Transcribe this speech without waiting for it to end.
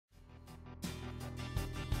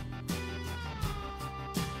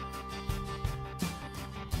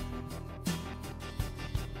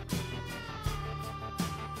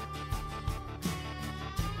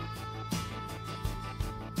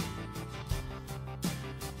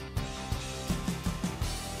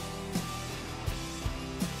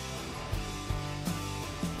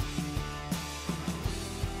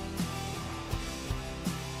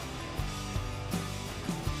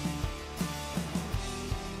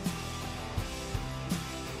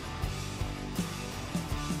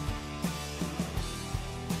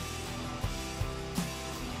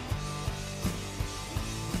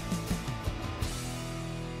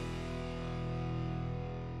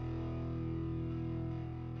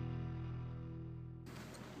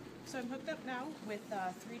So I'm hooked up now with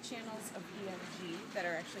 3 channels of EMG that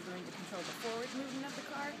are actually going to control the forward movement of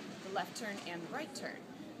the car, the left turn, and the right turn.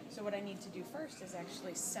 So what I need to do first is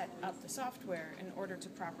actually set up the software in order to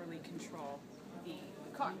properly control the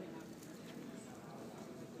car.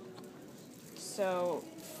 So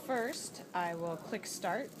first I will click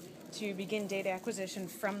Start to begin data acquisition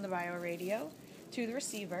from the BioRadio to the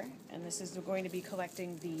receiver, and this is going to be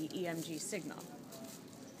collecting the EMG signal.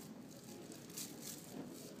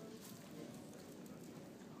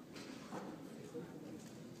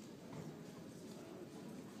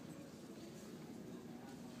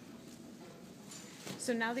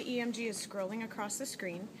 So now the EMG is scrolling across the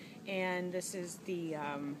screen, and this is the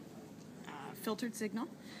filtered signal.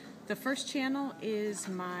 The first channel is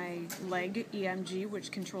my leg EMG,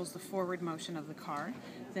 which controls the forward motion of the car.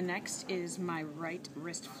 The next is my right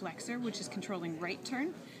wrist flexor, which is controlling right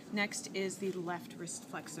turn. Next is the left wrist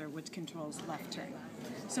flexor, which controls left turn.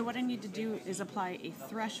 So what I need to do is apply a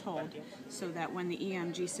threshold so that when the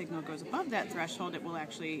EMG signal goes above that threshold, it will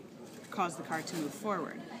actually cause the car to move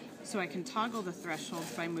forward. So I can toggle the threshold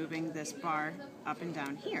by moving this bar up and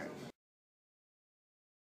down here.